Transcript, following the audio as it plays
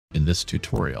In this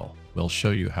tutorial, we'll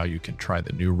show you how you can try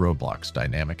the new Roblox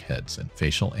dynamic heads and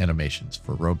facial animations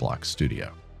for Roblox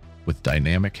Studio. With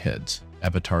dynamic heads,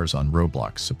 avatars on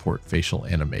Roblox support facial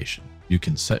animation. You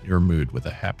can set your mood with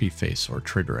a happy face or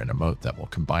trigger an emote that will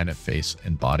combine a face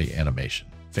and body animation.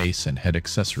 Face and head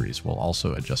accessories will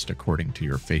also adjust according to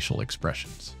your facial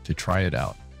expressions. To try it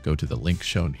out, go to the link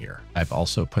shown here. I've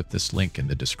also put this link in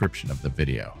the description of the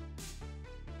video.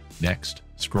 Next,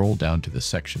 scroll down to the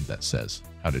section that says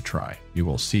How to Try. You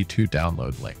will see 2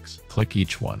 download links. Click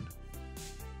each one,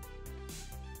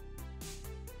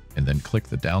 and then click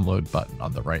the download button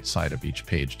on the right side of each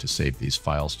page to save these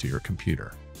files to your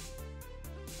computer.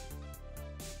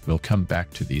 We'll come back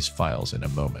to these files in a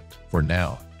moment. For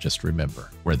now, just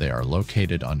remember where they are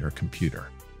located on your computer.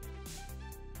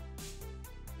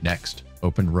 Next,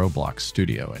 open Roblox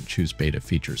Studio and choose Beta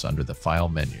Features under the File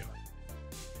menu.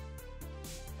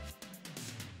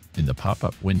 In the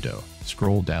pop-up window,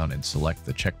 scroll down and select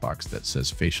the checkbox that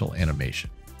says Facial Animation.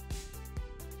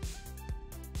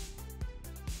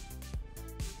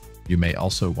 You may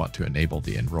also want to enable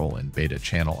the Enroll in Beta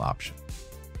channel option.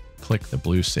 Click the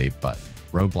blue Save button.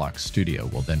 Roblox Studio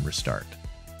will then restart.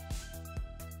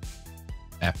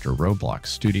 After Roblox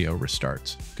Studio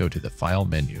restarts, go to the File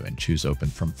menu and choose Open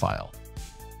from File.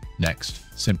 Next,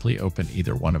 simply open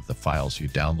either one of the files you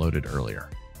downloaded earlier.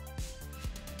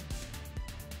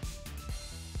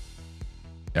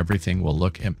 Everything will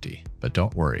look empty, but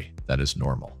don't worry, that is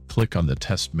normal. Click on the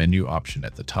Test menu option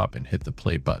at the top and hit the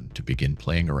Play button to begin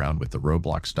playing around with the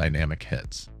Roblox dynamic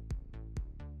heads.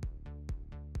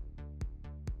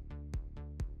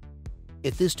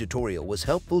 If this tutorial was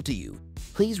helpful to you,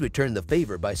 please return the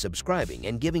favor by subscribing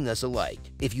and giving us a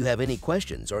like. If you have any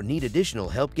questions or need additional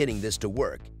help getting this to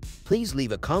work, please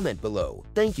leave a comment below.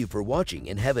 Thank you for watching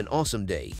and have an awesome day.